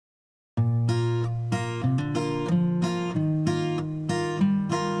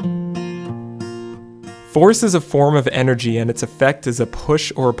Force is a form of energy and its effect is a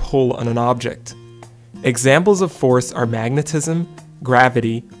push or a pull on an object. Examples of force are magnetism,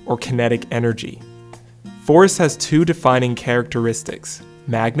 gravity, or kinetic energy. Force has two defining characteristics: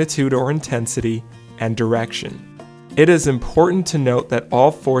 magnitude or intensity, and direction. It is important to note that all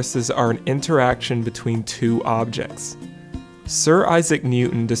forces are an interaction between two objects. Sir Isaac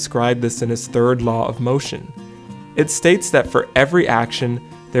Newton described this in his third law of motion. It states that for every action,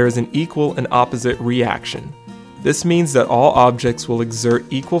 there is an equal and opposite reaction. This means that all objects will exert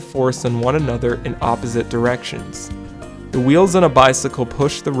equal force on one another in opposite directions. The wheels on a bicycle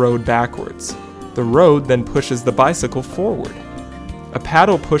push the road backwards. The road then pushes the bicycle forward. A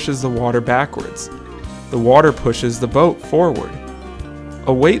paddle pushes the water backwards. The water pushes the boat forward.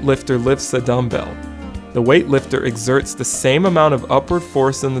 A weightlifter lifts a dumbbell. The weightlifter exerts the same amount of upward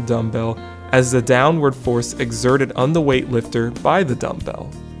force on the dumbbell as the downward force exerted on the weightlifter by the dumbbell.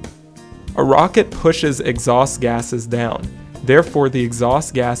 A rocket pushes exhaust gases down, therefore the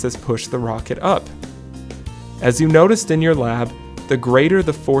exhaust gases push the rocket up. As you noticed in your lab, the greater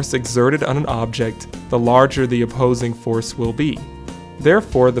the force exerted on an object, the larger the opposing force will be.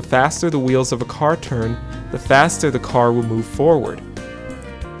 Therefore, the faster the wheels of a car turn, the faster the car will move forward.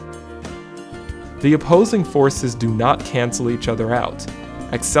 The opposing forces do not cancel each other out.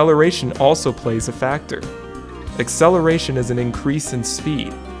 Acceleration also plays a factor. Acceleration is an increase in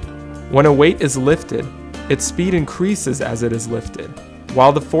speed. When a weight is lifted, its speed increases as it is lifted.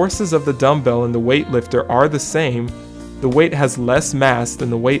 While the forces of the dumbbell and the weightlifter are the same, the weight has less mass than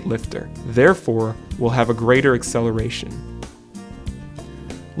the weightlifter, therefore will have a greater acceleration.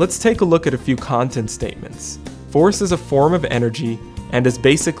 Let's take a look at a few content statements. Force is a form of energy and is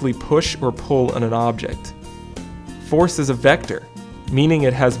basically push or pull on an object. Force is a vector, meaning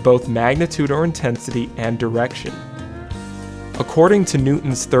it has both magnitude or intensity and direction. According to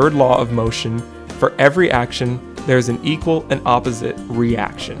Newton's third law of motion, for every action, there is an equal and opposite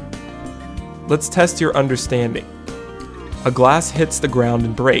reaction. Let's test your understanding. A glass hits the ground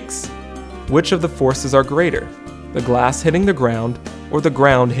and breaks. Which of the forces are greater? The glass hitting the ground or the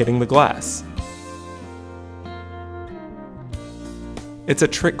ground hitting the glass? It's a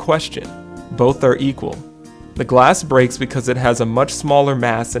trick question. Both are equal. The glass breaks because it has a much smaller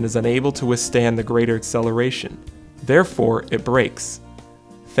mass and is unable to withstand the greater acceleration. Therefore, it breaks.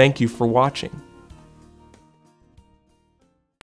 Thank you for watching.